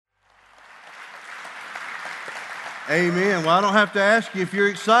Amen. Well, I don't have to ask you if you're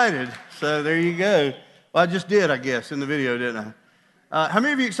excited. So there you go. Well, I just did, I guess, in the video, didn't I? How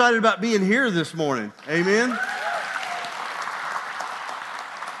many of you excited about being here this morning? Amen.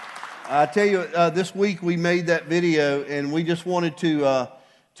 I tell you, this week we made that video, and we just wanted to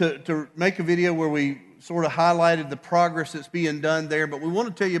make a video where we sort of highlighted the progress that's being done there. But we want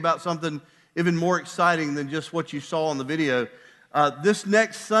to tell you about something even more exciting than just what you saw on the video. This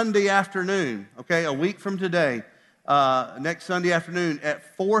next Sunday afternoon, okay, a week from today, next Sunday afternoon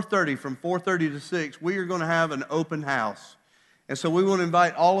at 4:30, from 4:30 to 6, we are going to have an open house. And so we want to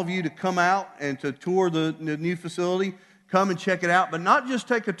invite all of you to come out and to tour the new facility. Come and check it out, but not just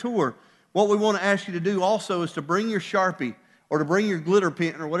take a tour. What we want to ask you to do also is to bring your Sharpie or to bring your glitter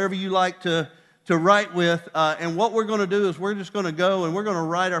pen or whatever you like to write with. And what we're going to do is we're just going to go and we're going to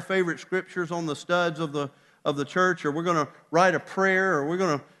write our favorite scriptures on the studs of the church, or we're going to write a prayer, or we're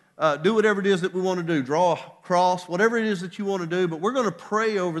going to do whatever it is that we want to do, draw a cross, whatever it is that you want to do. But we're going to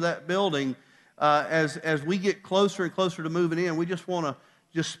pray over that building as we get closer and closer to moving in. We just want to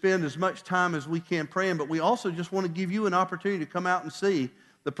just spend as much time as we can praying, but we also just want to give you an opportunity to come out and see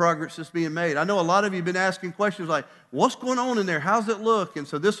the progress that's being made. I know a lot of you have been asking questions like, what's going on in there? How's it look? And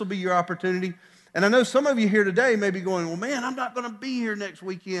so this will be your opportunity. And I know some of you here today may be going, well, man, I'm not going to be here next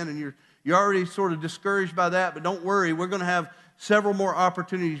weekend, and you're already sort of discouraged by that, but don't worry. We're going to have several more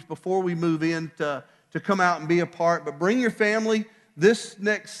opportunities before we move in to come out and be a part. But bring your family this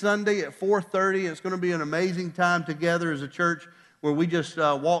next Sunday at 4:30. It's going to be an amazing time together as a church where we just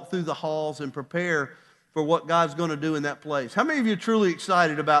walk through the halls and prepare for what God's going to do in that place. How many of you are truly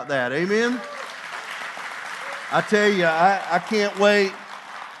excited about that? Amen? I tell you, I can't wait.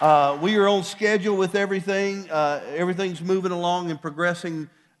 We are on schedule with everything. Everything's moving along and progressing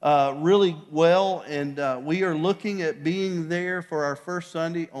really well, and we are looking at being there for our first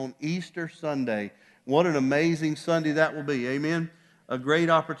Sunday on Easter Sunday. What an amazing Sunday that will be. Amen? A great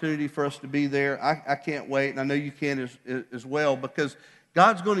opportunity for us to be there. I can't wait, and I know you can as well, because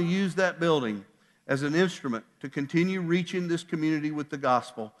God's going to use that building as an instrument to continue reaching this community with the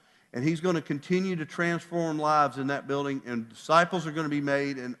gospel, and He's going to continue to transform lives in that building, and disciples are going to be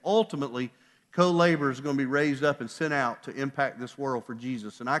made, and ultimately co-laborers are going to be raised up and sent out to impact this world for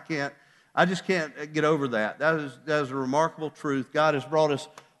Jesus. And I just can't get over that. That is a remarkable truth. God has brought us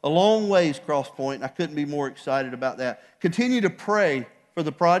a long ways, Cross Point, and I couldn't be more excited about that. Continue to pray for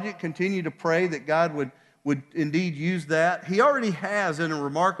the project. Continue to pray that God would indeed use that. He already has in a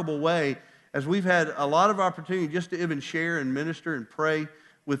remarkable way, as we've had a lot of opportunity just to even share and minister and pray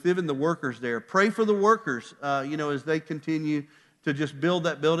with even the workers there. Pray for the workers, as they continue to just build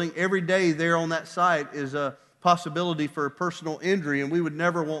that building. Every day there on that site is a possibility for a personal injury, and we would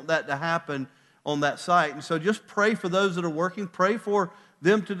never want that to happen on that site. And so just pray for those that are working. Pray for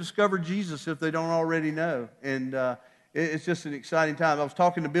them to discover Jesus if they don't already know. And it's just an exciting time. I was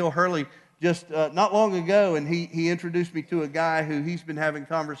talking to Bill Hurley just not long ago, and he introduced me to a guy who he's been having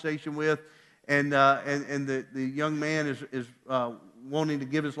conversation with, and the young man is wanting to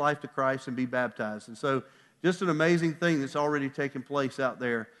give his life to Christ and be baptized. And so just an amazing thing that's already taken place out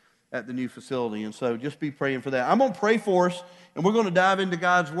there at the new facility. And so just be praying for that. I'm going to pray for us, and we're going to dive into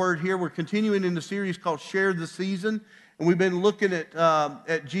God's Word here. We're continuing in the series called Share the Season, and we've been looking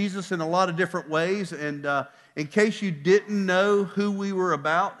at Jesus in a lot of different ways. And in case you didn't know who we were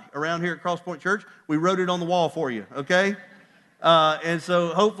about around here at Cross Point Church, we wrote it on the wall for you, okay? And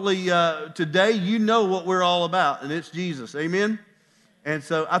so hopefully today you know what we're all about, and it's Jesus. Amen? And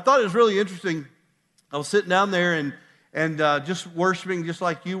so I thought it was really interesting. I was sitting down there and just worshiping just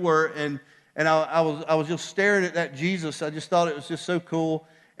like you were, and I was just staring at that Jesus. I just thought it was just so cool.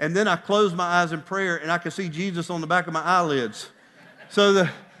 And then I closed my eyes in prayer, and I could see Jesus on the back of my eyelids. So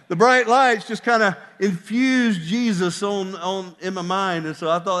the bright lights just kind of infused Jesus in my mind, and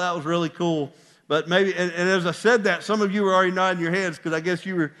so I thought that was really cool. But maybe, and as I said that, some of you were already nodding your heads because I guess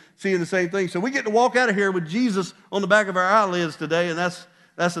you were seeing the same thing. So we get to walk out of here with Jesus on the back of our eyelids today, and that's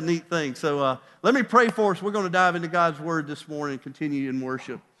a neat thing. So let me pray for us. We're going to dive into God's Word this morning and continue in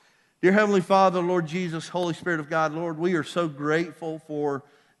worship. Dear Heavenly Father, Lord Jesus, Holy Spirit of God, Lord, we are so grateful for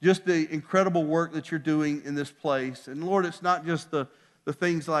just the incredible work that you're doing in this place. And Lord, it's not just the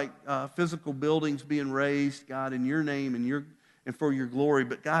things like physical buildings being raised, God, in your name and for your glory,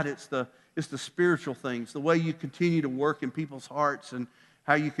 but God, it's the spiritual things, the way you continue to work in people's hearts and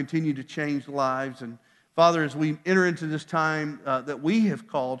how you continue to change lives. And Father, as we enter into this time that we have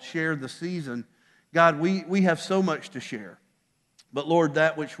called Share the Season, God, we have so much to share. But Lord,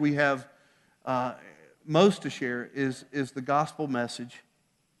 that which we have most to share is the gospel message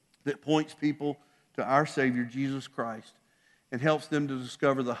that points people to our Savior, Jesus Christ, and helps them to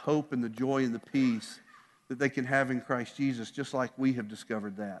discover the hope and the joy and the peace that they can have in Christ Jesus, just like we have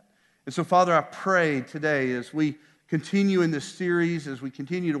discovered that. And so, Father, I pray today as we continue in this series, as we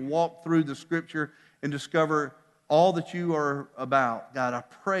continue to walk through the Scripture and discover all that you are about, God, I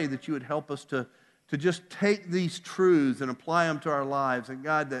pray that you would help us to just take these truths and apply them to our lives. And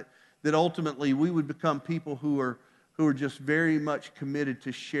God, that ultimately we would become people who are just very much committed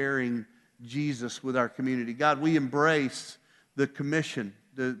to sharing Jesus with our community. God, we embrace the commission,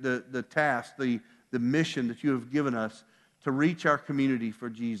 the task, the mission that you have given us to reach our community for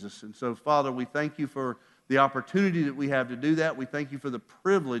Jesus. And so, Father, we thank you for the opportunity that we have to do that. We thank you for the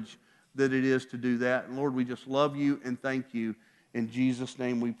privilege that it is to do that. And Lord, we just love you and thank you. In Jesus'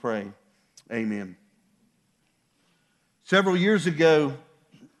 name we pray. Amen. Several years ago,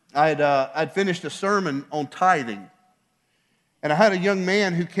 I'd finished a sermon on tithing. And I had a young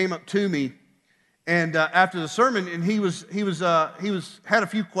man who came up to me, and after the sermon, and he had a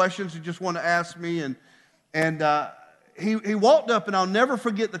few questions he just wanted to ask me, and he walked up, and I'll never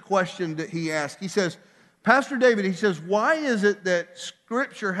forget the question that he asked. He says, Pastor David, he says, why is it that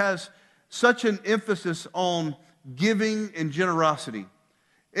Scripture has such an emphasis on giving and generosity?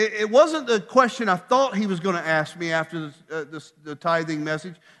 It wasn't the question I thought he was going to ask me after the tithing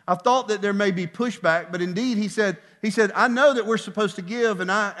message. I thought that there may be pushback, but indeed he said, I know that we're supposed to give, and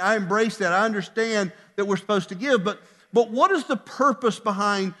I embrace that. I understand that we're supposed to give, but what is the purpose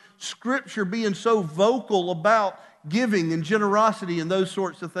behind Scripture being so vocal about giving and generosity and those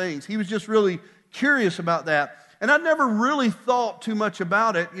sorts of things? He was just really curious about that. And I never really thought too much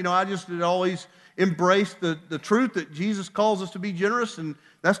about it. You know, I just had always embraced the truth that Jesus calls us to be generous, and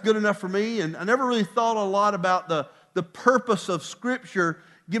that's good enough for me. And I never really thought a lot about the purpose of Scripture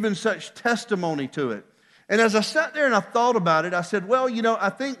giving such testimony to it. And as I sat there and I thought about it, I said, well, you know, I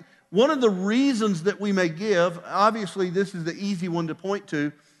think one of the reasons that we may give, obviously this is the easy one to point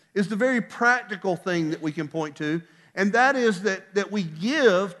to, is the very practical thing that we can point to, and that is that we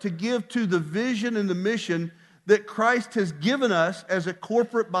give to the vision and the mission that Christ has given us as a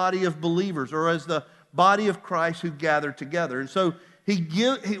corporate body of believers, or as the body of Christ who gather together. And so we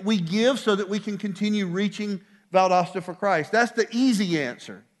give so that we can continue reaching Valdosta for Christ. That's the easy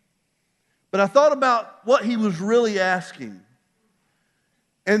answer. But I thought about what he was really asking.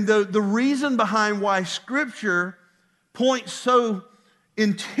 And the reason behind why Scripture points so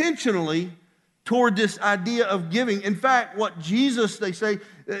intentionally toward this idea of giving. In fact, what Jesus, they say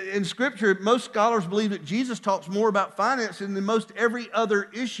in Scripture, most scholars believe that Jesus talks more about financing than most every other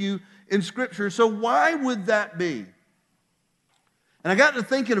issue in Scripture. So why would that be? And I got to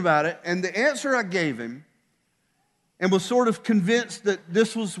thinking about it, and the answer I gave him, and was sort of convinced that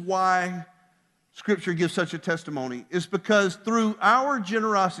this was why Scripture gives such a testimony, is because through our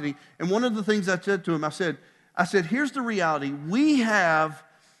generosity, and one of the things I said to him, I said, here's the reality. We have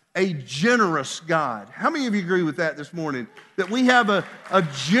a generous God. How many of you agree with that this morning? That we have a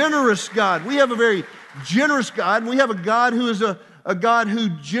generous God. We have a very generous God, and we have a God who is a God who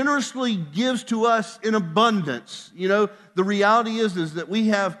generously gives to us in abundance. You know, the reality is that we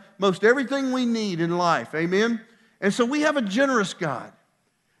have most everything we need in life. Amen? And so we have a generous God.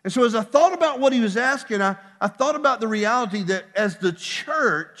 And so as I thought about what he was asking, I thought about the reality that as the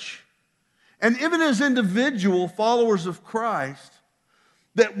church, and even as individual followers of Christ,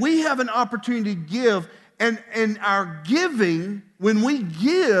 that we have an opportunity to give, and our giving, when we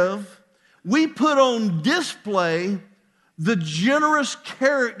give, we put on display the generous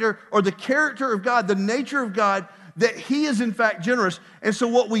character, or the character of God, the nature of God, that he is in fact generous. And so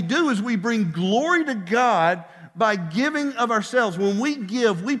what we do is we bring glory to God by giving of ourselves. When we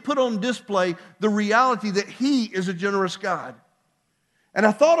give, we put on display the reality that he is a generous God. And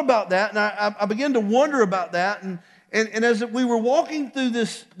I thought about that, and I began to wonder about that, and as we were walking through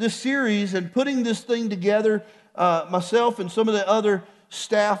this series and putting this thing together, myself and some of the other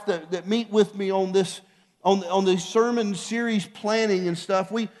staff that meet with me on this on the sermon series planning and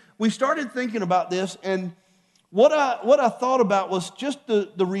stuff, we started thinking about this, and what I thought about was just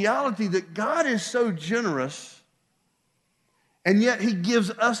the reality that God is so generous, and yet he gives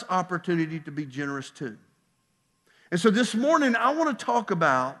us opportunity to be generous too. And so this morning I want to talk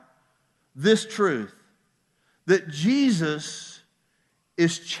about this truth, that Jesus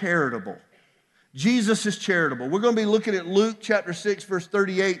is charitable. Jesus is charitable. We're going to be looking at Luke chapter 6, verse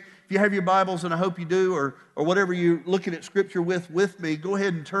 38. If you have your Bibles, and I hope you do, or whatever you're looking at Scripture with me, go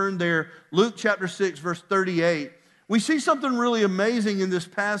ahead and turn there. Luke chapter 6, verse 38. We see something really amazing in this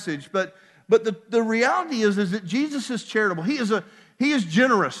passage, but the reality is that Jesus is charitable. He is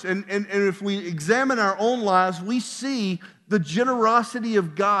generous, and if we examine our own lives, we see the generosity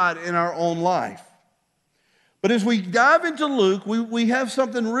of God in our own life. But as we dive into Luke, we have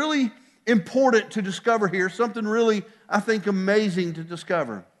something really important to discover here, something really, I think, amazing to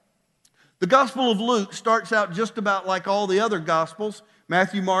discover. The Gospel of Luke starts out just about like all the other Gospels,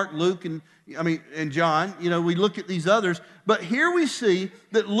 Matthew, Mark, Luke, and John. We look at these others, but here we see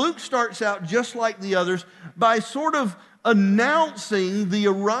that Luke starts out just like the others by sort of announcing the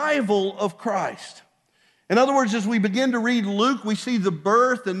arrival of Christ. In other words, as we begin to read Luke, we see the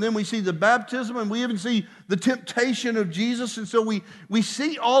birth, and then we see the baptism, and we even see the temptation of Jesus. And so we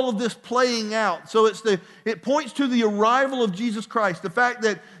see all of this playing out. So it points to the arrival of Jesus Christ. The fact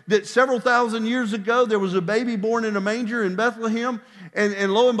that several thousand years ago, there was a baby born in a manger in Bethlehem,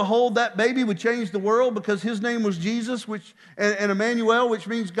 and lo and behold, that baby would change the world because his name was Jesus, and Emmanuel, which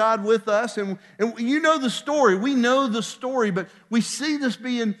means God with us. And you know the story. We know the story, but we see this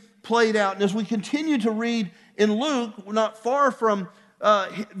being played out. And as we continue to read in Luke, not far from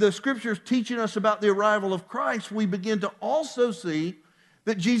the scriptures teaching us about the arrival of Christ, we begin to also see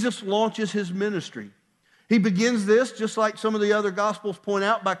that Jesus launches his ministry. He begins this, just like some of the other Gospels point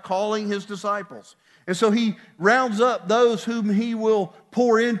out, by calling his disciples. And so he rounds up those whom he will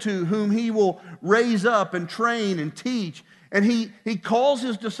pour into, whom he will raise up and train and teach. And he calls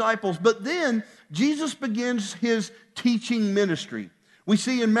his disciples. But then Jesus begins his teaching ministry. We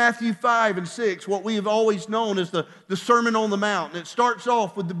see in Matthew 5 and 6 what we have always known as the Sermon on the Mount. And it starts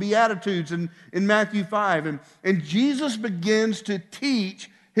off with the Beatitudes in Matthew 5. And Jesus begins to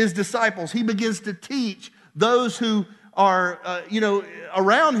teach his disciples. He begins to teach those who are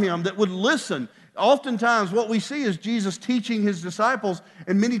around him that would listen. Oftentimes what we see is Jesus teaching his disciples,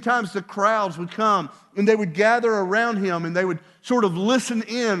 and many times the crowds would come and they would gather around him and they would sort of listen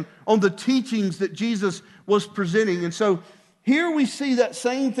in on the teachings that Jesus was presenting. And so here we see that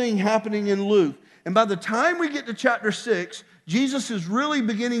same thing happening in Luke. And by the time we get to chapter 6, Jesus is really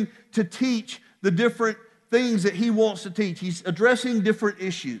beginning to teach the different things that he wants to teach. He's addressing different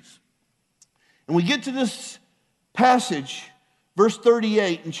issues. And we get to this passage, verse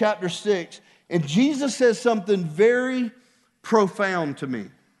 38 in chapter 6, and Jesus says something very profound to me.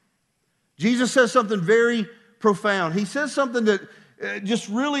 Jesus says something very profound. He says something that just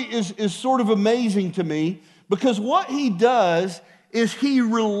really is sort of amazing to me. Because what he does is he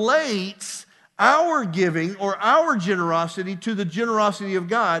relates our giving or our generosity to the generosity of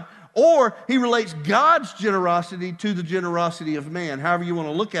God, or he relates God's generosity to the generosity of man, however you want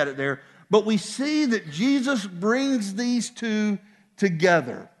to look at it there. But we see that Jesus brings these two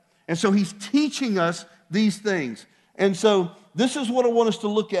together. And so he's teaching us these things. And so this is what I want us to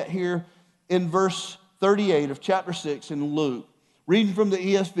look at here in verse 38 of chapter 6 in Luke. Reading from the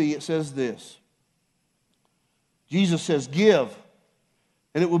ESV, it says this. Jesus says, "Give,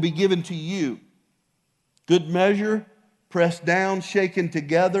 and it will be given to you. Good measure, pressed down, shaken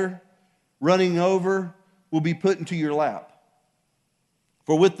together, running over, will be put into your lap.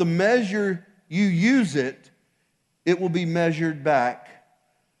 For with the measure you use it, it will be measured back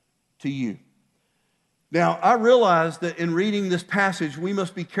to you." Now, I realize that in reading this passage, we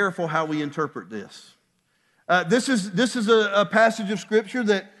must be careful how we interpret this. This is a passage of Scripture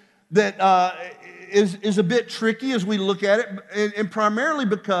that is a bit tricky as we look at it, and primarily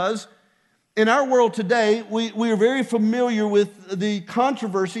because in our world today, we are very familiar with the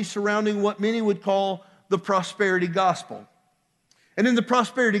controversy surrounding what many would call the prosperity gospel. And in the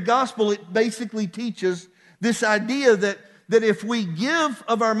prosperity gospel, it basically teaches this idea that if we give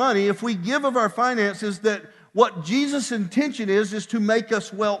of our money, if we give of our finances, that what Jesus' intention is to make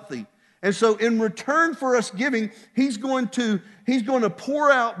us wealthy. And so in return for us giving, he's going to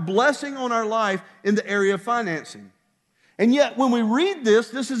pour out blessing on our life in the area of financing. And yet when we read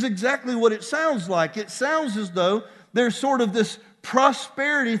this is exactly what it sounds like. It sounds as though there's sort of this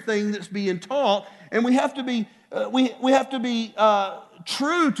prosperity thing that's being taught, and we have to be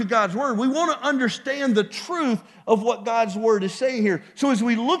true to God's word. We want to understand the truth of what God's word is saying here. So as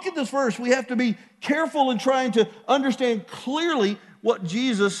we look at this verse, we have to be careful in trying to understand clearly what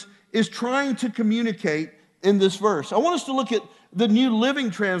Jesus is trying to communicate in this verse. I want us to look at the New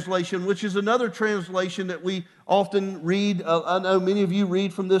Living Translation, which is another translation that we often read. I know many of you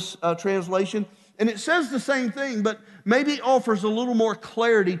read from this translation. And it says the same thing, but maybe offers a little more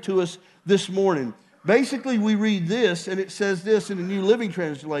clarity to us this morning. Basically, we read this, and it says this in the New Living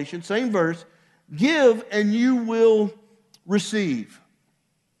Translation, same verse: "Give, and you will receive.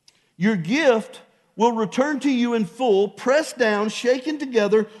 Your gift will return to you in full, pressed down, shaken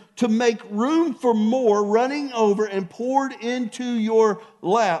together, to make room for more, running over and poured into your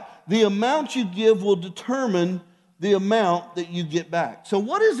lap. The amount you give will determine the amount that you get back." So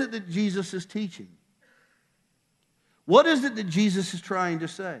what is it that Jesus is teaching? What is it that Jesus is trying to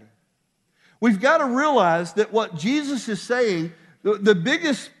say? We've got to realize that what Jesus is saying, the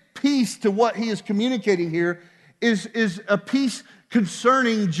biggest piece to what he is communicating here is a piece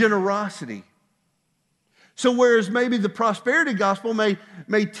concerning generosity. So whereas maybe the prosperity gospel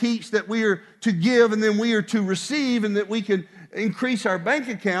may teach that we are to give and then we are to receive and that we can increase our bank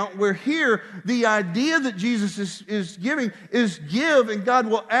account, where here the idea that Jesus is giving is give, and God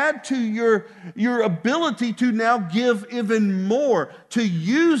will add to your ability to now give even more, to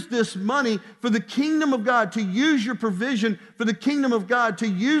use this money for the kingdom of God, to use your provision for the kingdom of God, to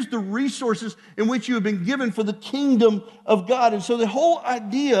use the resources in which you have been given for the kingdom of God. And so the whole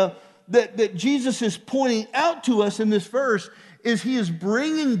idea that Jesus is pointing out to us in this verse is he is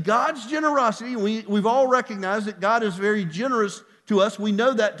bringing God's generosity. We've all recognized that God is very generous to us. We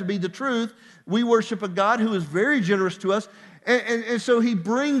know that to be the truth. We worship a God who is very generous to us. And so he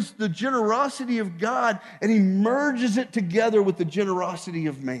brings the generosity of God and he merges it together with the generosity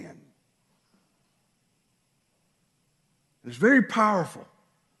of man. It's very powerful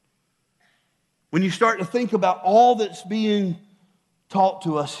when you start to think about all that's being taught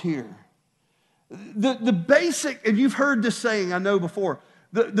to us here. The basic, and you've heard this saying, I know before,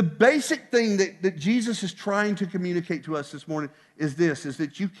 the basic thing that Jesus is trying to communicate to us this morning is this, is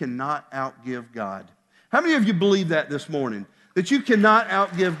that you cannot outgive God. How many of you believe that this morning? That you cannot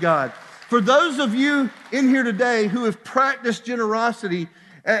outgive God? For those of you in here today who have practiced generosity,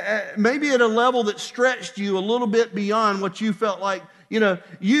 maybe at a level that stretched you a little bit beyond what you felt like,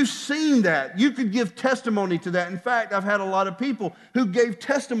 you've seen that. You could give testimony to that. In fact, I've had a lot of people who gave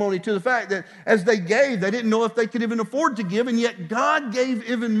testimony to the fact that as they gave, they didn't know if they could even afford to give, and yet God gave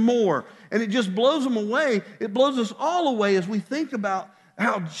even more. And it just blows them away. It blows us all away as we think about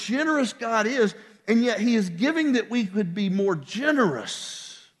how generous God is, and yet he is giving that we could be more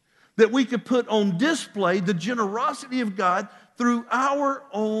generous, that we could put on display the generosity of God through our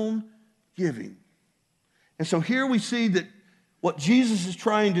own giving. And so here we see that what Jesus is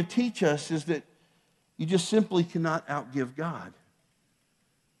trying to teach us is that you just simply cannot outgive God.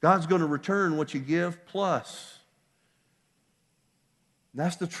 God's going to return what you give plus.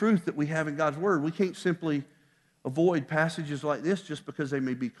 That's the truth that we have in God's Word. We can't simply avoid passages like this just because they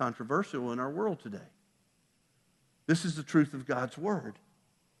may be controversial in our world today. This is the truth of God's Word.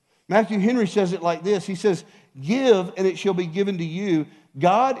 Matthew Henry says it like this. He says, "Give, and it shall be given to you.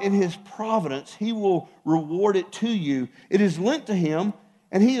 God in his providence, he will reward it to you. It is lent to him,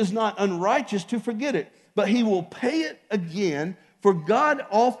 and he is not unrighteous to forget it, but he will pay it again. For God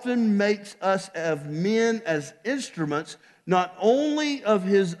often makes us of men as instruments, not only of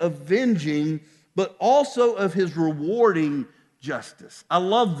his avenging, but also of his rewarding justice." I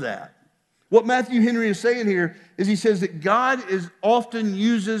love that. What Matthew Henry is saying here is he says that God often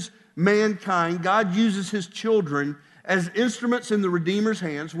uses mankind, God uses his children as instruments in the Redeemer's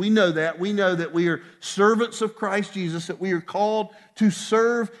hands. We know that. We know that we are servants of Christ Jesus, that we are called to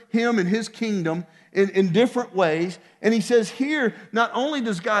serve him and his kingdom in different ways. And he says here, not only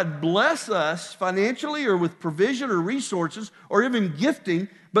does God bless us financially or with provision or resources or even gifting,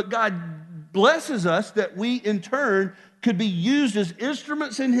 but God blesses us that we in turn could be used as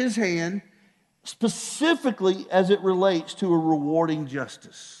instruments in his hand, specifically as it relates to a rewarding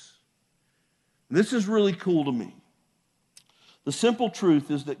justice. This is really cool to me. The simple truth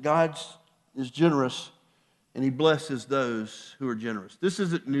is that God is generous and he blesses those who are generous. This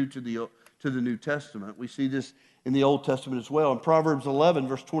isn't new to the New Testament. We see this in the Old Testament as well. In Proverbs 11,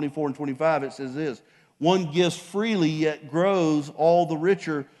 verse 24 and 25, it says this: "One gives freely, yet grows all the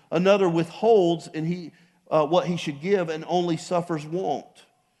richer. Another withholds what he should give and only suffers want.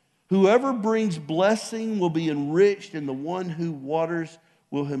 Whoever brings blessing will be enriched, and the one who waters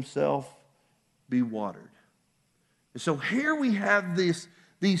will himself be watered." And so here we have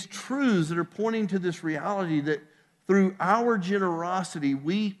these truths that are pointing to this reality that through our generosity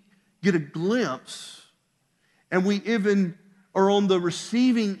we get a glimpse, and we even are on the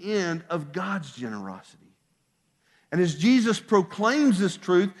receiving end of God's generosity. And as Jesus proclaims this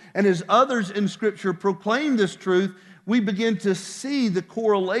truth, and as others in Scripture proclaim this truth, we begin to see the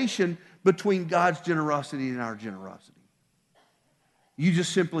correlation between God's generosity and our generosity. You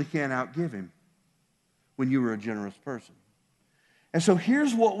just simply can't outgive him when you were a generous person. And so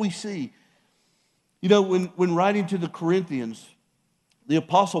here's what we see. When writing to the Corinthians, the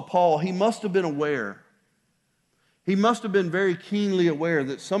Apostle Paul, he must have been aware. He must have been very keenly aware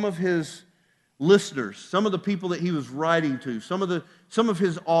that some of his listeners, some of the people that he was writing to, some of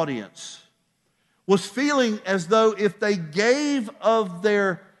his audience, was feeling as though if they gave of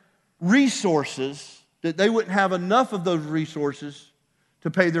their resources, that they wouldn't have enough of those resources to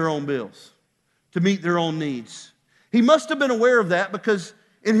pay their own bills, to meet their own needs. He must have been aware of that, because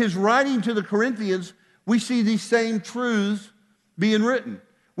in his writing to the Corinthians, we see these same truths being written.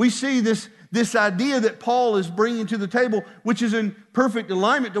 We see this idea that Paul is bringing to the table, which is in perfect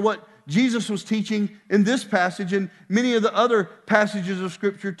alignment to what Jesus was teaching in this passage, and many of the other passages of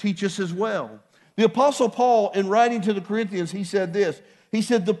Scripture teach us as well. The Apostle Paul, in writing to the Corinthians, he said this. He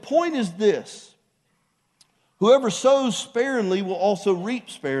said, the point is this: whoever sows sparingly will also reap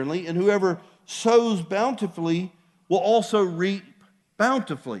sparingly, and whoever sows bountifully will also reap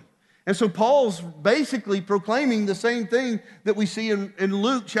bountifully. And so Paul's basically proclaiming the same thing that we see in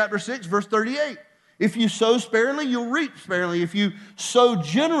Luke chapter 6, verse 38. If you sow sparingly, you'll reap sparingly. If you sow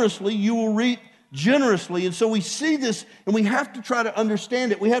generously, you will reap generously. And so we see this, and we have to try to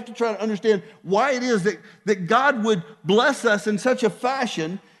understand it. We have to try to understand why it is that God would bless us in such a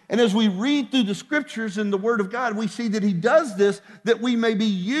fashion. And as we read through the Scriptures and the Word of God, we see that He does this, that we may be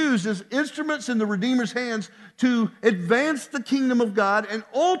used as instruments in the Redeemer's hands to advance the kingdom of God and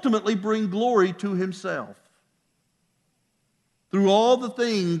ultimately bring glory to Himself. Through all the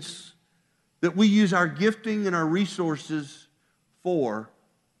things that we use our gifting and our resources for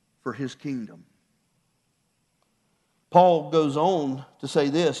His kingdom. Paul goes on to say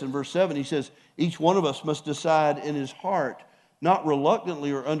this in verse 7. He says, each one of us must decide in his heart, not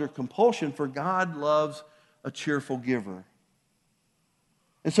reluctantly or under compulsion, for God loves a cheerful giver.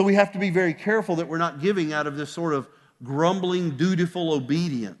 And so we have to be very careful that we're not giving out of this sort of grumbling, dutiful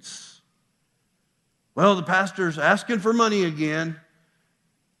obedience. Well, the pastor's asking for money again.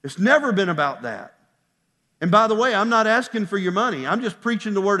 It's never been about that. And by the way, I'm not asking for your money. I'm just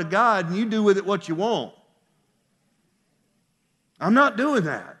preaching the Word of God, and you do with it what you want. I'm not doing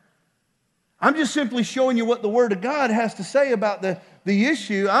that. I'm just simply showing you what the Word of God has to say about the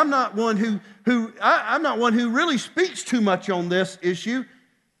issue. I'm not one who really speaks too much on this issue,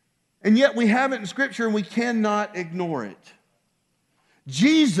 and yet we have it in Scripture and we cannot ignore it.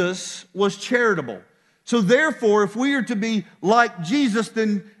 Jesus was charitable. So therefore, if we are to be like Jesus,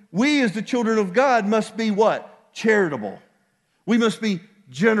 then we as the children of God must be what? Charitable. We must be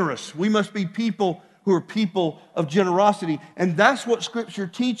generous. We must be people who are people of generosity. And that's what Scripture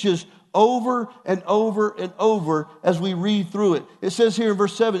teaches over and over and over as we read through it. It says here in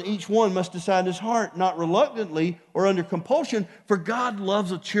verse 7, each one must decide in his heart, not reluctantly or under compulsion, for God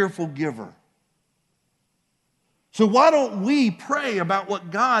loves a cheerful giver. So why don't we pray about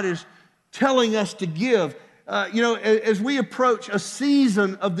what God is telling us to give? As we approach a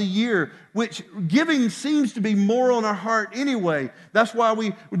season of the year, which giving seems to be more on our heart anyway. That's why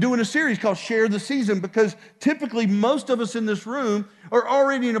we're doing a series called Share the Season, because typically most of us in this room are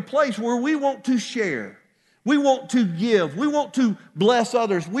already in a place where we want to share. We want to give. We want to bless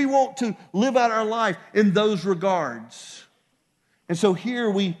others. We want to live out our life in those regards. And so here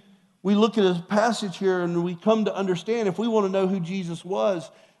we look at a passage here and we come to understand, if we want to know who Jesus was,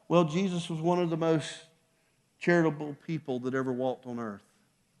 well, Jesus was one of the most charitable people that ever walked on earth.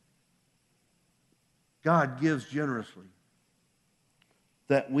 God gives generously,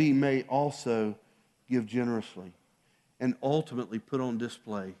 that we may also give generously and ultimately put on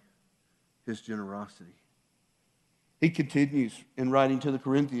display His generosity. He continues in writing to the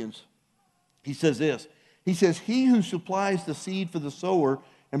Corinthians. He says this. He says, he who supplies the seed for the sower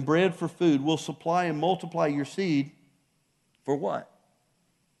and bread for food will supply and multiply your seed for what?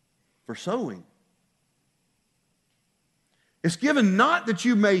 For sowing. It's given not that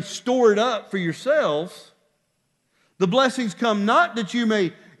you may store it up for yourselves. The blessings come not that you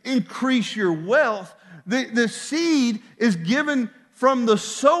may increase your wealth. The seed is given from the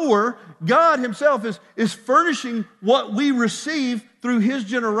sower. God Himself is furnishing what we receive through His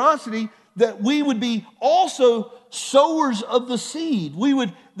generosity, that we would be also sowers of the seed.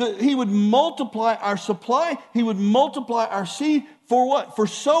 He would multiply our supply. He would multiply our seed for what? For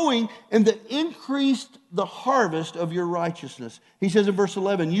sowing, and that increased the harvest of your righteousness. He says in verse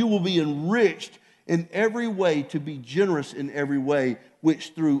 11, you will be enriched in every way to be generous in every way,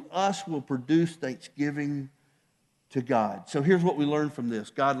 which through us will produce thanksgiving to God. So here's what we learn from this.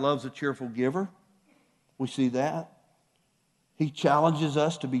 God loves a cheerful giver. We see that. He challenges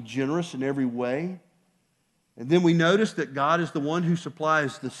us to be generous in every way. And then we notice that God is the one who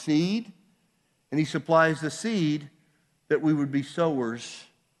supplies the seed, and He supplies the seed that we would be sowers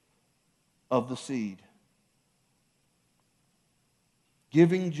of the seed.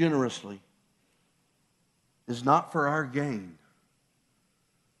 Giving generously is not for our gain,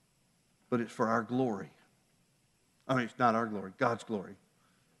 but it's for our glory. I mean, it's not our glory, God's glory.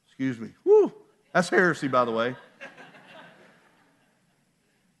 Excuse me. Woo! That's heresy, by the way.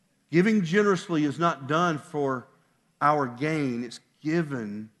 Giving generously is not done for our gain. It's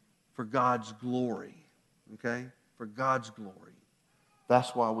given for God's glory. Okay? For God's glory.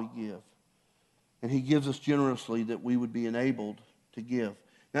 That's why we give. And He gives us generously that we would be enabled to give.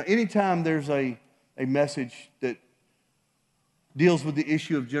 Now, anytime there's a message that deals with the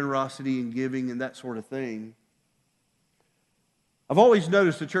issue of generosity and giving and that sort of thing, I've always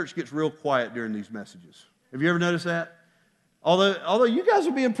noticed the church gets real quiet during these messages. Have you ever noticed that? Although you guys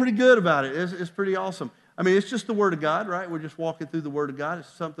are being pretty good about it. It's pretty awesome. I mean, it's just the Word of God, right? We're just walking through the Word of God.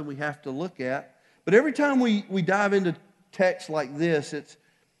 It's something we have to look at. But every time we dive into texts like this,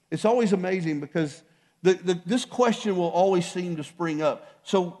 it's always amazing because this question will always seem to spring up.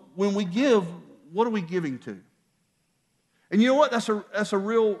 So when we give, what are we giving to? And you know what? That's a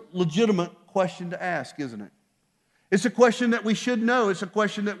real legitimate question to ask, isn't it? It's a question that we should know. It's a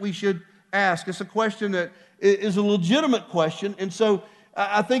question that we should ask. It's a question that is a legitimate question. And so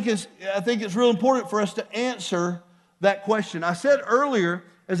I think it's real important for us to answer that question. I said earlier,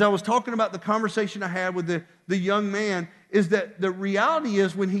 as I was talking about the conversation I had with the young man, is that the reality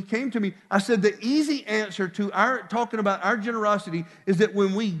is when he came to me, I said the easy answer to talking about our generosity is that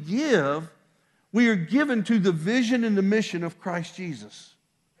when we give, we are given to the vision and the mission of Christ Jesus.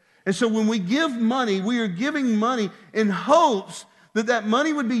 And so when we give money, we are giving money in hopes that that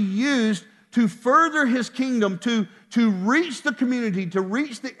money would be used to further His kingdom, to reach the community, to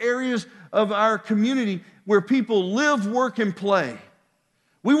reach the areas of our community where people live, work, and play.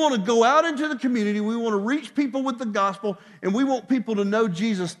 We want to go out into the community. We want to reach people with the gospel, and we want people to know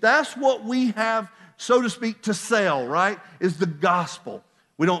Jesus. That's what we have, so to speak, to sell, right, is the gospel.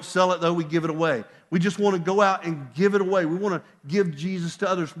 We don't sell it, though. We give it away. We just want to go out and give it away. We want to give Jesus to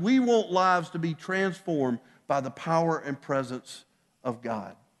others. We want lives to be transformed by the power and presence of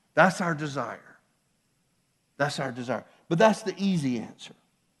God. That's our desire. That's our desire. But that's the easy answer.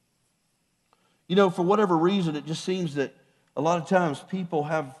 You know, for whatever reason, it just seems that a lot of times people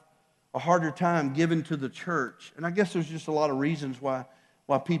have a harder time giving to the church. And I guess there's just a lot of reasons why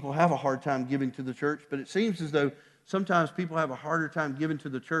people have a hard time giving to the church. But it seems as though sometimes people have a harder time giving to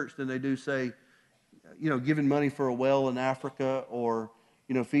the church than they do, say, you know, giving money for a well in Africa, or,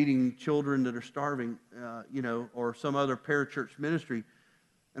 you know, feeding children that are starving, you know, or some other parachurch ministry.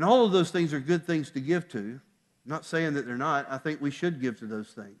 And all of those things are good things to give to. I'm not saying that they're not. I think we should give to those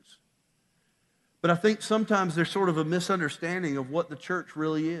things. But I think sometimes there's sort of a misunderstanding of what the church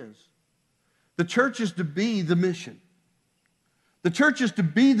really is. The church is to be the mission. The church is to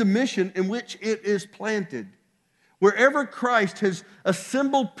be the mission in which it is planted. Wherever Christ has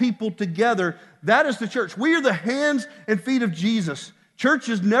assembled people together, that is the church. We are the hands and feet of Jesus. Church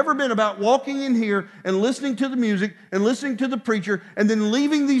has never been about walking in here and listening to the music and listening to the preacher and then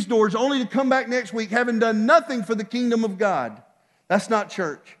leaving these doors only to come back next week having done nothing for the kingdom of God. That's not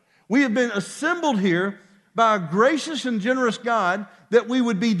church. We have been assembled here by a gracious and generous God that we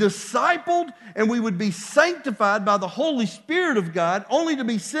would be discipled and we would be sanctified by the Holy Spirit of God, only to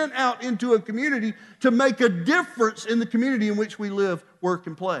be sent out into a community to make a difference in the community in which we live, work,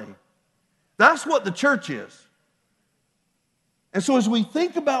 and play. That's what the church is. And so as we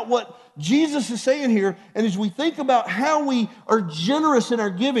think about what Jesus is saying here, and as we think about how we are generous in our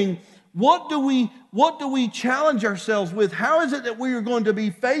giving, what do we challenge ourselves with? How is it that we are going to be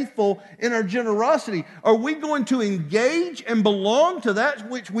faithful in our generosity? Are we going to engage and belong to that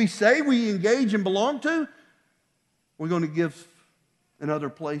which we say we engage and belong to? We're going to give in other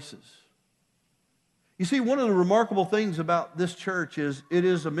places. You see, one of the remarkable things about this church is it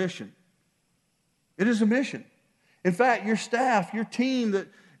is a mission. It is a mission. In fact, your staff, your team that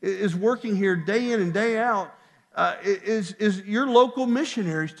is working here day in and day out, is your local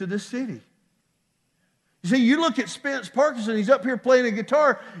missionaries to this city. You see, you look at Spence Parkinson, he's up here playing a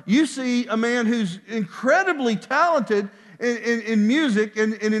guitar. You see a man who's incredibly talented in music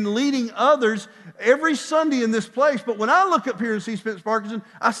and in leading others every Sunday in this place. But when I look up here and see Spence Parkinson,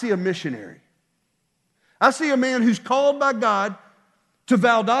 I see a missionary. I see a man who's called by God to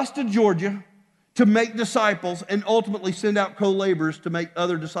Valdosta, Georgia, to make disciples and ultimately send out co-laborers to make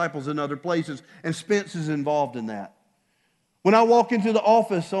other disciples in other places. And Spence is involved in that. When I walk into the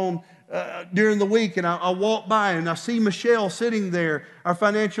office during the week and I walk by and I see Michelle sitting there, our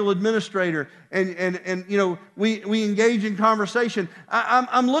financial administrator, and you know, we engage in conversation.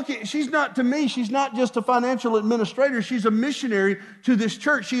 I'm looking, she's not just a financial administrator, she's a missionary to this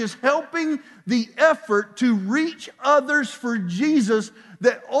church. She is helping the effort to reach others for Jesus,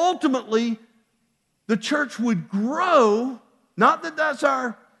 that ultimately the church would grow. Not that that's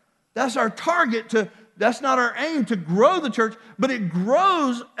our target, that's not our aim to grow the church, but it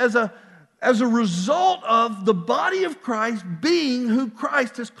grows as a result of the body of Christ being who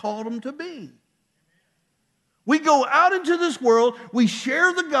Christ has called them to be. We go out into this world, we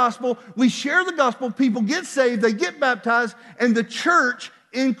share the gospel, people get saved, they get baptized, and the church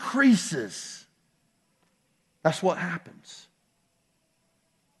increases. That's what happens.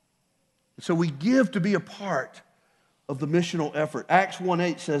 So we give to be a part of the missional effort. Acts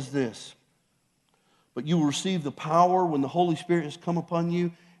 1:8 says this, but you will receive the power when the Holy Spirit has come upon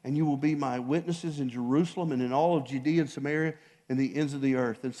you, and you will be my witnesses in Jerusalem and in all of Judea and Samaria and the ends of the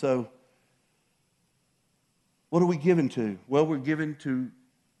earth. And so, what are we given to? Well, we're given to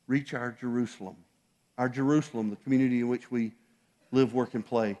reach our Jerusalem, the community in which we live, work, and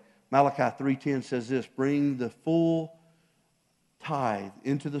play. Malachi 3:10 says this, bring the full tithe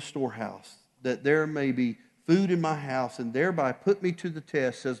into the storehouse, that there may be food in my house, and thereby put me to the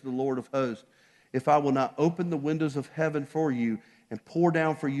test, says the Lord of hosts, if I will not open the windows of heaven for you and pour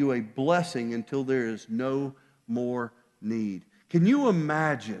down for you a blessing until there is no more need. Can you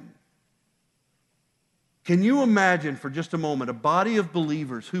imagine for just a moment a body of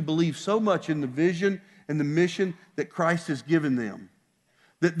believers who believe so much in the vision and the mission that Christ has given them,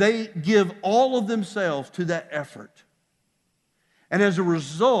 that they give all of themselves to that effort? And as a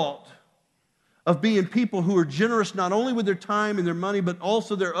result of being people who are generous not only with their time and their money, but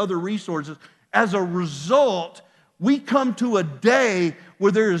also their other resources, as a result, we come to a day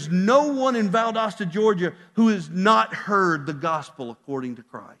where there is no one in Valdosta, Georgia, who has not heard the gospel according to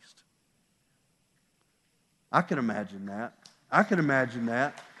Christ. I can imagine that.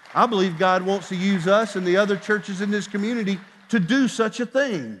 I believe God wants to use us and the other churches in this community to do such a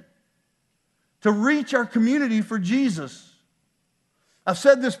thing, to reach our community for Jesus. I've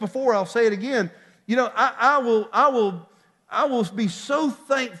said this before, I'll say it again. You know, I will be so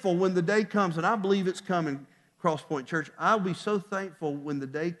thankful when the day comes, and I believe it's coming, Cross Point Church. I'll be so thankful when the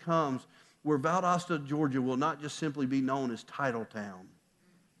day comes where Valdosta, Georgia will not just simply be known as Titletown,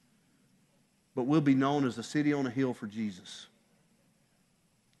 but will be known as a city on a hill for Jesus.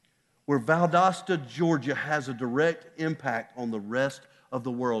 Where Valdosta, Georgia has a direct impact on the rest of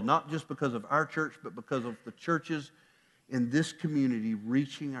the world, not just because of our church, but because of the churches in this community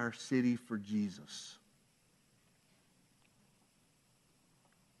reaching our city for Jesus.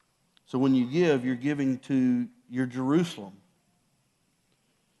 So when you give, you're giving to your Jerusalem.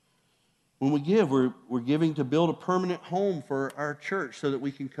 When we give, we're giving to build a permanent home for our church so that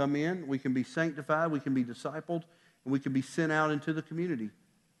we can come in, we can be sanctified, we can be discipled, and we can be sent out into the community.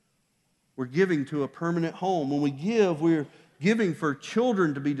 We're giving to a permanent home. When we give, we're giving for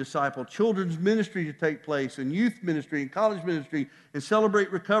children to be discipled, children's ministry to take place, and youth ministry, and college ministry, and Celebrate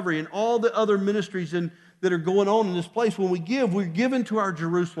Recovery, and all the other ministries that are going on in this place. When we give, we're giving to our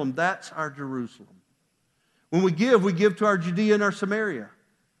Jerusalem. That's our Jerusalem. When we give to our Judea and our Samaria.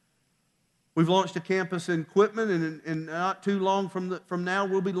 We've launched a campus in Quitman, and not too long from now,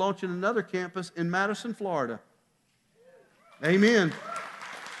 we'll be launching another campus in Madison, Florida. Amen.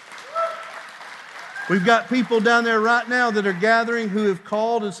 We've got people down there right now that are gathering who have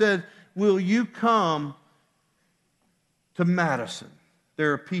called and said, will you come to Madison?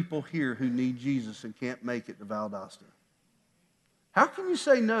 There are people here who need Jesus and can't make it to Valdosta. How can you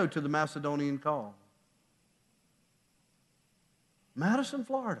say no to the Macedonian call? Madison,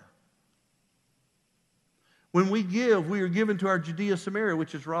 Florida. When we give, we are given to our Judea, Samaria,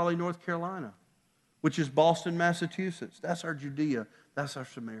 which is Raleigh, North Carolina, which is Boston, Massachusetts. That's our Judea. That's our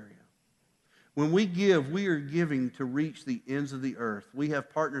Samaria. When we give, we are giving to reach the ends of the earth. We have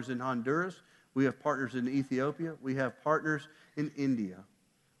partners in Honduras. We have partners in Ethiopia. We have partners in India.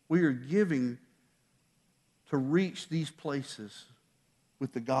 We are giving to reach these places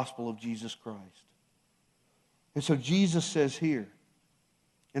with the gospel of Jesus Christ. And so Jesus says here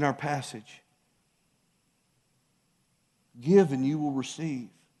in our passage, give and you will receive.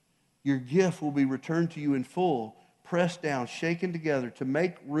 Your gift will be returned to you in full, pressed down, shaken together to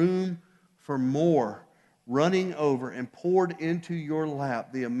make room for more, running over and poured into your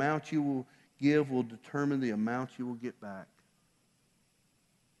lap. The amount you will give will determine the amount you will get back.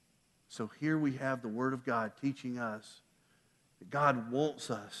 So here we have the Word of God teaching us that God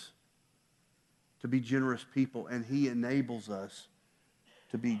wants us to be generous people, and He enables us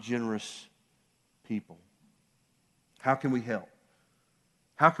to be generous people. How can we help?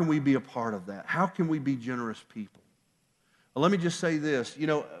 How can we be a part of that? How can we be generous people? Well, let me just say this. You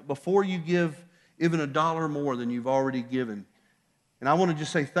know, before you give even $1 more than you've already given, and I want to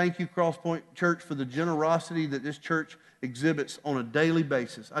just say thank you, Cross Point Church, for the generosity that this church exhibits on a daily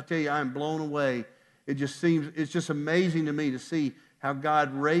basis. I tell you, I am blown away. It's just amazing to me to see how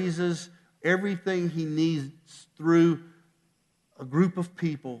God raises everything He needs through a group of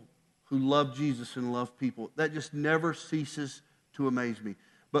people who love Jesus and love people. That just never ceases to amaze me.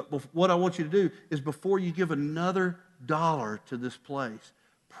 But what I want you to do is before you give another $1 to this place,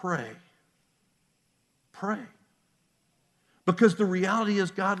 pray. Pray. Because the reality is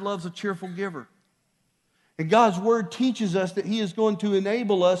God loves a cheerful giver. And God's Word teaches us that He is going to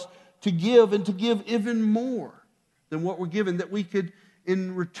enable us to give and to give even more than what we're given, that we could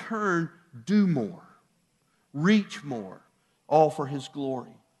in return do more, reach more, all for His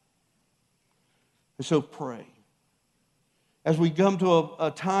glory. And so pray. As we come to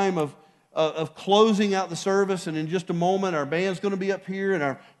a time of closing out the service, and in just a moment our band's going to be up here and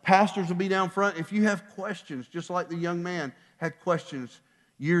our pastors will be down front. If you have questions, just like the young man had questions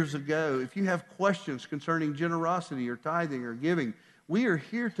years ago, if you have questions concerning generosity or tithing or giving, we are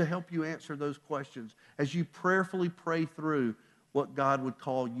here to help you answer those questions as you prayerfully pray through what God would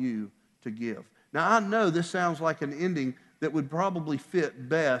call you to give. Now, I know this sounds like an ending that would probably fit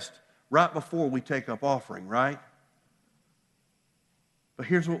best right before we take up offering, right? But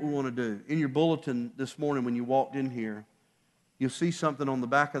here's what we want to do. In your bulletin this morning when you walked in here, you'll see something on the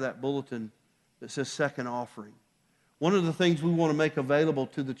back of that bulletin that says second offering. One of the things we want to make available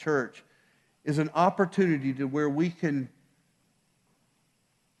to the church is an opportunity to where we can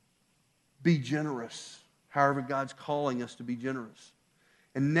be generous, however God's calling us to be generous.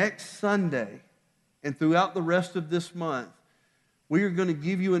 And next Sunday, and throughout the rest of this month, we are going to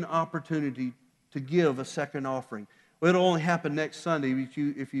give you an opportunity to give a second offering. Well, it'll only happen next Sunday.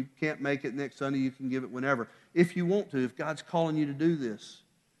 If you can't make it next Sunday, you can give it whenever. If you want to, if God's calling you to do this.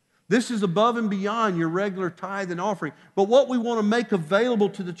 This is above and beyond your regular tithe and offering. But what we want to make available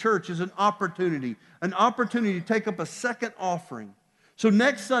to the church is an opportunity to take up a second offering. So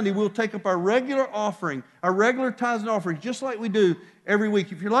next Sunday, we'll take up our regular offering, our regular tithes and offerings, just like we do every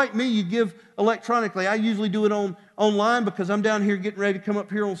week. If you're like me, you give electronically. I usually do it online because I'm down here getting ready to come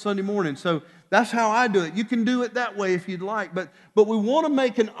up here on Sunday morning. So that's how I do it. You can do it that way if you'd like. But we want to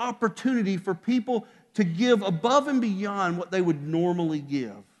make an opportunity for people to give above and beyond what they would normally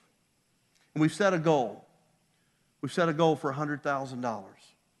give. And we've set a goal. We've set a goal for $100,000.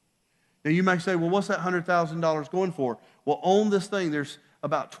 Now you may say, well, what's that $100,000 going for? Well, on this thing, there's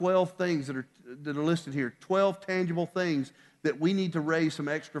about 12 things that are listed here, 12 tangible things that we need to raise some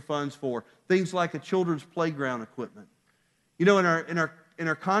extra funds for. Things like a children's playground equipment. You know, in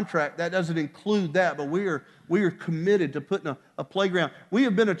our contract, that doesn't include that, but we are committed to putting a playground. We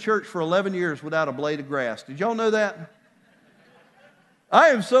have been a church for 11 years without a blade of grass. Did y'all know that? I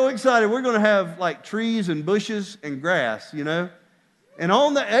am so excited. We're going to have like trees and bushes and grass, you know. And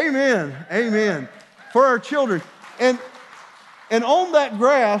on the, amen, for our children. And on that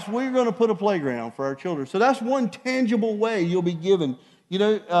grass, we're going to put a playground for our children. So that's one tangible way you'll be given, you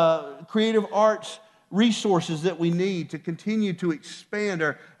know, creative arts resources that we need to continue to expand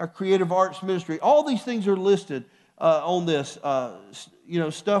our creative arts ministry. All these things are listed on this, you know,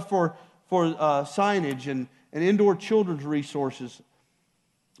 stuff for signage and indoor children's resources,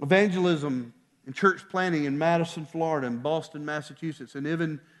 evangelism and church planting in Madison, Florida, and Boston, Massachusetts, and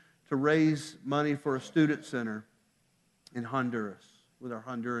even to raise money for a student center in Honduras with our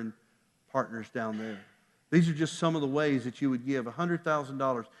Honduran partners down there. These are just some of the ways that you would give $100,000.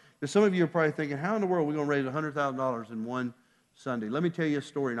 Now, some of you are probably thinking, how in the world are we going to raise $100,000 in one Sunday? Let me tell you a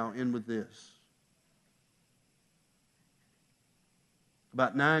story, and I'll end with this.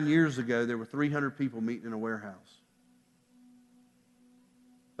 About 9 years ago, there were 300 people meeting in a warehouse.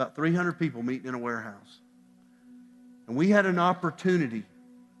 About 300 people meeting in a warehouse. And we had an opportunity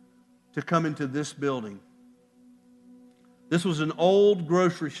to come into this building. This was an old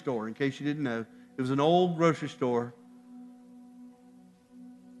grocery store, in case you didn't know. It was an old grocery store.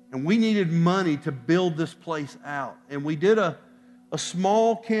 And we needed money to build this place out. And we did a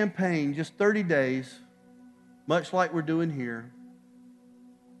small campaign, just 30 days, much like we're doing here.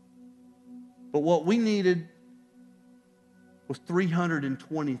 But what we needed was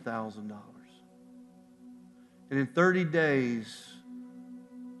 $320,000. And in 30 days,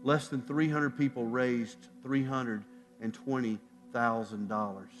 less than 300 people raised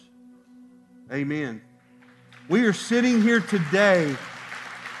 $320,000. Amen. We are sitting here today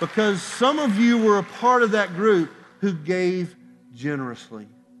because some of you were a part of that group who gave generously.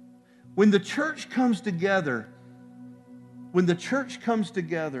 When the church comes together,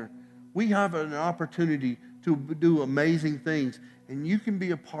 we have an opportunity to do amazing things, and you can be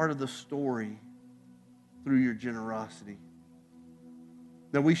a part of the story through your generosity.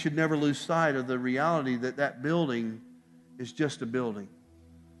 Now, we should never lose sight of the reality that that building is just a building.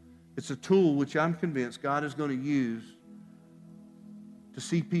 It's a tool which I'm convinced God is going to use to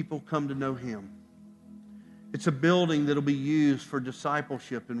see people come to know Him. It's a building that will be used for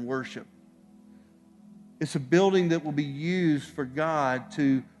discipleship and worship. It's a building that will be used for God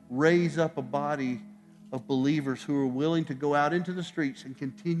to raise up a body of believers who are willing to go out into the streets and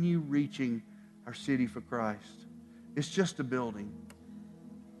continue reaching our city for Christ. It's just a building.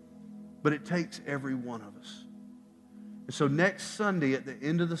 But it takes every one of us. And so next Sunday at the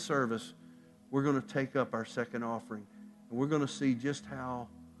end of the service, we're going to take up our second offering. And we're going to see just how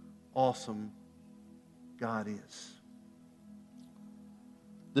awesome God is.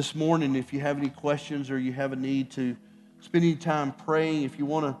 This morning, if you have any questions or you have a need to spend any time praying, if you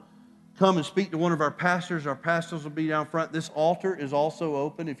want to come and speak to one of our pastors will be down front. This altar is also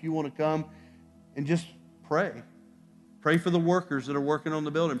open if you want to come and just pray. Pray for the workers that are working on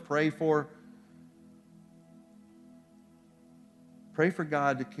the building. Pray for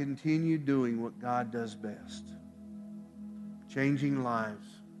God to continue doing what God does best. Changing lives.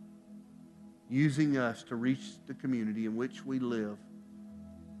 Using us to reach the community in which we live.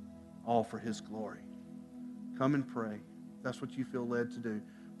 All for His glory. Come and pray. That's what you feel led to do.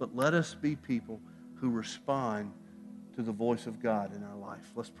 But let us be people who respond to the voice of God in our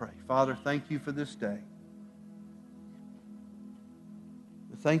life. Let's pray. Father, thank you for this day.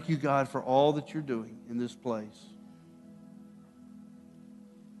 Thank you, God, for all that you're doing in this place.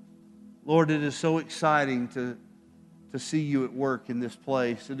 Lord, it is so exciting to see you at work in this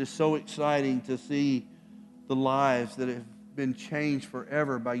place. It is so exciting to see the lives that have been changed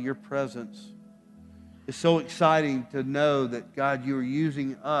forever by your presence. It's so exciting to know that, God, you are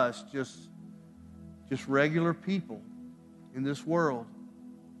using us, just regular people in this world,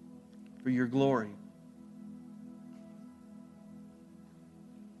 for your glory.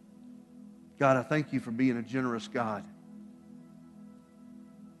 God, I thank you for being a generous God.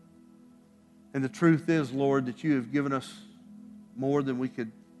 And the truth is, Lord, that you have given us more than we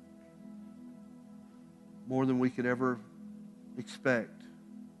could ever expect.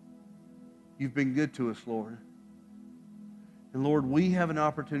 You've been good to us, Lord. And Lord, we have an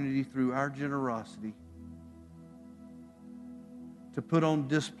opportunity through our generosity to put on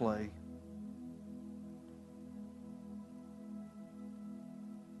display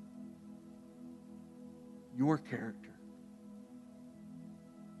your character.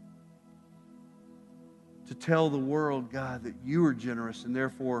 To tell the world, God, that you are generous and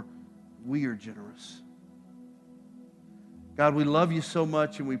therefore we are generous. God, we love you so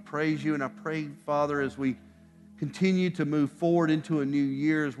much and we praise you. And I pray, Father, as we continue to move forward into a new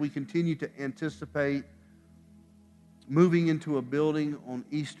year, as we continue to anticipate moving into a building on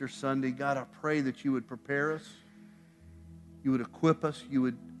Easter Sunday, God, I pray that you would prepare us, you would equip us, you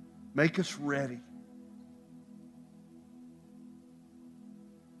would make us ready.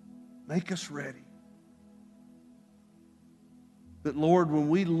 Make us ready. That, Lord, when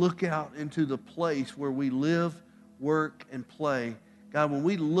we look out into the place where we live, work, and play, God, when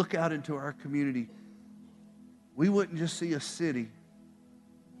we look out into our community, we wouldn't just see a city.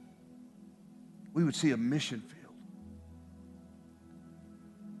 We would see a mission field.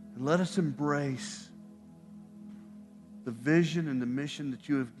 And let us embrace the vision and the mission that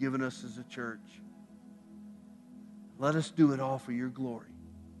you have given us as a church. Let us do it all for your glory.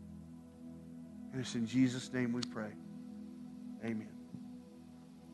 And it's in Jesus' name we pray. Amen.